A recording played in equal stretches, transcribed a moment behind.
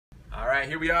Alright,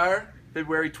 here we are,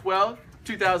 February 12th,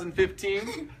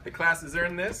 2015. The class has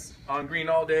earned this on green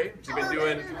all day, which we've been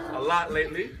doing a lot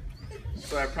lately.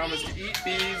 So I promised to eat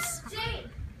these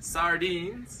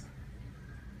sardines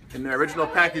in their original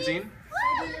packaging.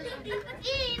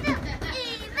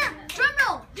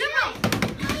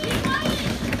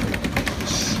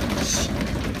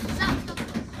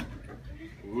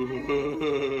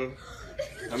 Ooh.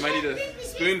 I might need a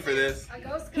spoon for this.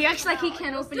 He acts like he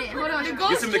can't open it. Hold on.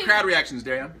 Get some of the crowd reactions,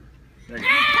 Darian. There you go.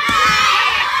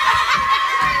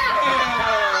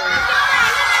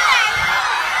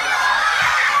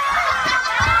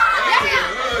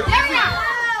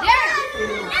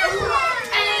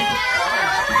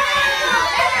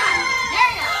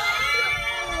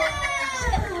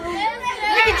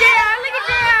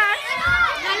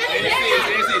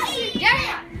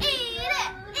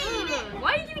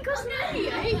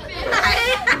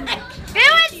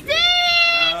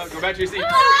 Go back to your seat.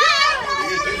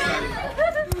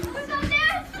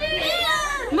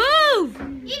 Move!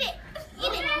 Eat it!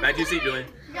 Eat it! Back to your seat, Julian.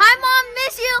 Hi, Mom.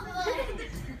 Miss you.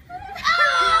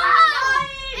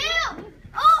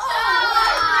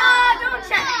 Don't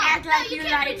try to act like you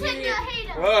like it.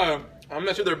 Oh, I'm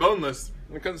not sure they're boneless.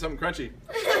 I'm gonna cut something crunchy.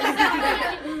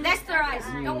 That's their eyes.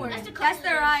 Don't worry. That's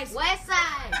their eyes. West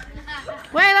side.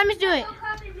 Wait, let me do it.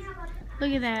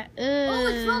 Look at that. Oh,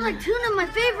 it smells like tuna, my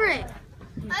favorite.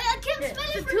 I can't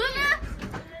smell it. Tuna?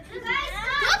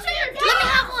 Let me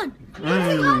have one.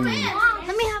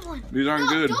 Let me have one. These aren't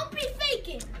good. Don't be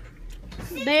faking.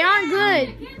 They aren't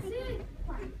good.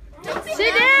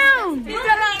 Sit down.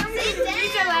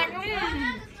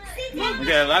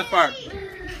 Okay, last part.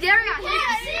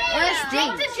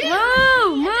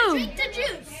 Move. Drink the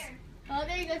juice.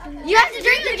 You have to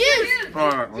drink the juice.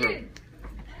 Alright, hold on.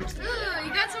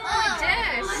 You got some on the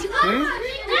desk.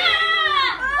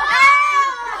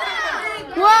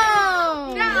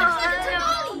 Whoa!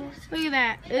 Look at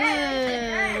that.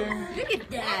 Look at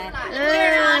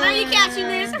that. Are you catching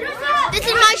this? This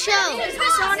is my show.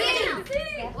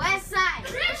 West side.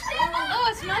 Oh,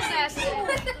 it's mustache.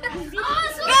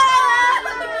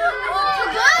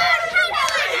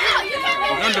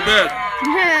 Run to bed.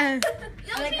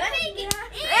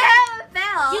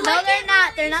 No, they're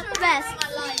not. They're not the best.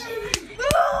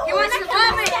 He wants to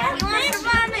vomit. He wants to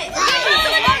vomit.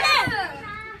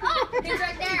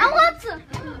 I want some.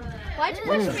 Why'd you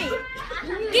push me?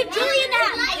 Give Julian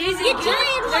that. Give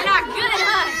Julian. They're not good,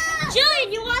 huh?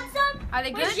 Julian, you want some? Are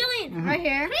they good? Where's Julian? Right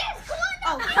here.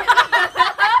 Oh.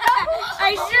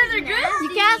 Are you sure they're good? You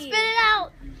can't spit it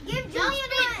out. Give Julian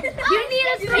that. You need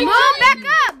a spoon. Move, back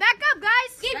up,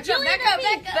 guys. Give Julian back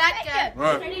up.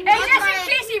 Alright. Hey, just in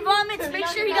case he vomits, make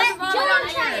sure he doesn't vomit on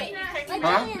you.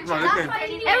 Huh?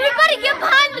 Everybody get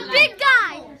behind the big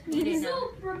guy. Drink it.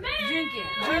 Drink it.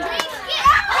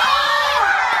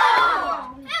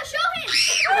 Now show him.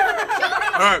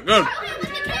 Alright, good.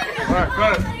 Alright,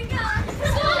 cut it.